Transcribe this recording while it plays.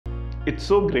It's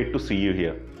so great to see you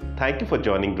here. Thank you for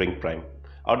joining DrinkPrime.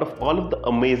 Out of all of the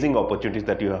amazing opportunities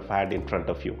that you have had in front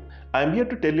of you, I'm here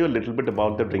to tell you a little bit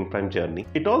about the DrinkPrime journey.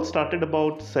 It all started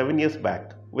about 7 years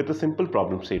back with a simple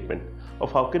problem statement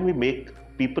of how can we make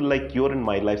people like your and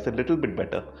my lives a little bit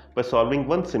better by solving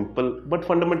one simple but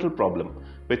fundamental problem,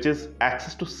 which is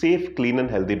access to safe, clean and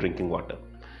healthy drinking water.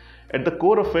 At the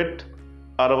core of it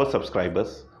are our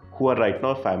subscribers, who are right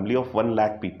now a family of 1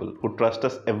 lakh people who trust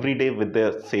us every day with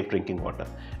their safe drinking water.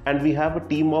 And we have a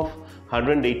team of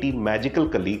 180 magical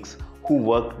colleagues who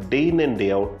work day in and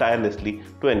day out tirelessly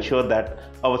to ensure that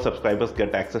our subscribers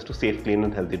get access to safe, clean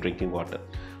and healthy drinking water.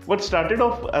 What started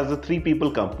off as a 3-people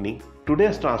company today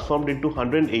has transformed into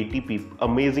 180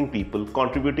 amazing people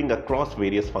contributing across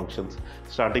various functions,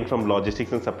 starting from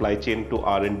logistics and supply chain to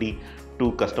R&D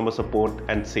to customer support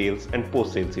and sales and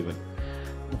post-sales even.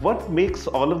 What makes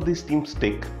all of these teams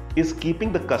tick is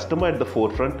keeping the customer at the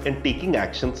forefront and taking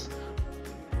actions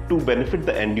to benefit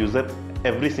the end user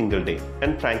every single day.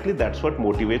 And frankly, that's what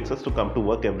motivates us to come to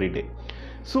work every day.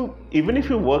 So even if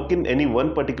you work in any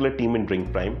one particular team in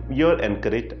DrinkPrime, you're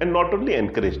encouraged, and not only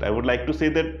encouraged, I would like to say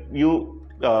that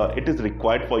it is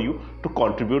required for you to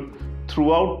contribute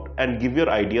throughout and give your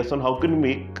ideas on how can you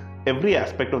make every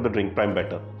aspect of the DrinkPrime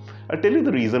better. I'll tell you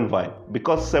the reason why.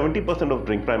 Because 70% of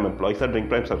DrinkPrime employees are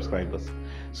DrinkPrime subscribers.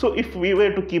 So if we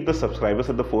were to keep the subscribers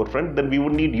at the forefront, then we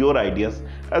would need your ideas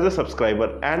as a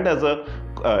subscriber and as a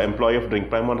employee of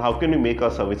DrinkPrime on how can we make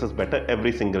our services better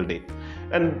every single day.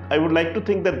 And I would like to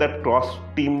think that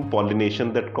cross-team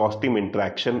pollination, that cross-team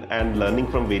interaction and learning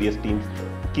from various teams,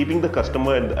 keeping the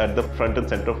customer at the front and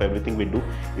center of everything we do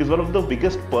is one of the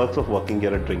biggest perks of working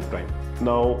here at DrinkPrime.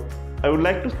 Now, I would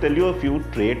like to tell you a few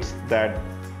traits that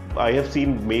I have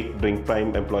seen make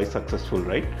DrinkPrime employees successful,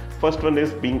 right? First one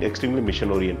is being extremely mission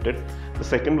oriented. The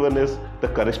second one is the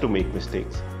courage to make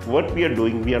mistakes. What we are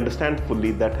doing, we understand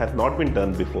fully that has not been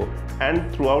done before,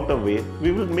 and throughout our way,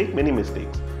 we will make many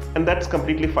mistakes. And that's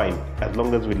completely fine as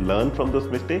long as we learn from those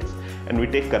mistakes and we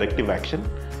take corrective action.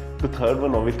 The third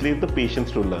one obviously is the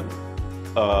patience to learn.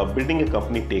 Building a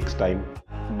company takes time.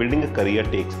 Building a career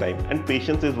takes time, and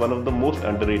patience is one of the most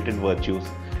underrated virtues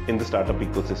in the startup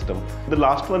ecosystem. The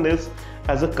last one is,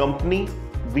 as a company,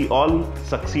 we all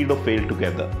succeed or fail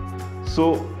together.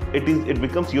 So it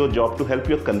becomes your job to help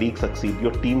your colleagues succeed,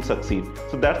 your team succeed.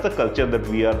 So that's the culture that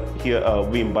we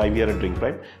imbibe here at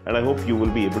DrinkPrime, and I hope you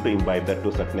will be able to imbibe that to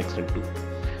a certain extent too.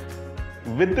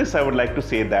 With this, I would like to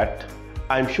say that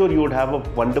I'm sure you would have a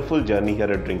wonderful journey here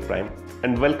at DrinkPrime,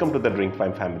 and welcome to the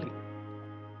DrinkPrime family.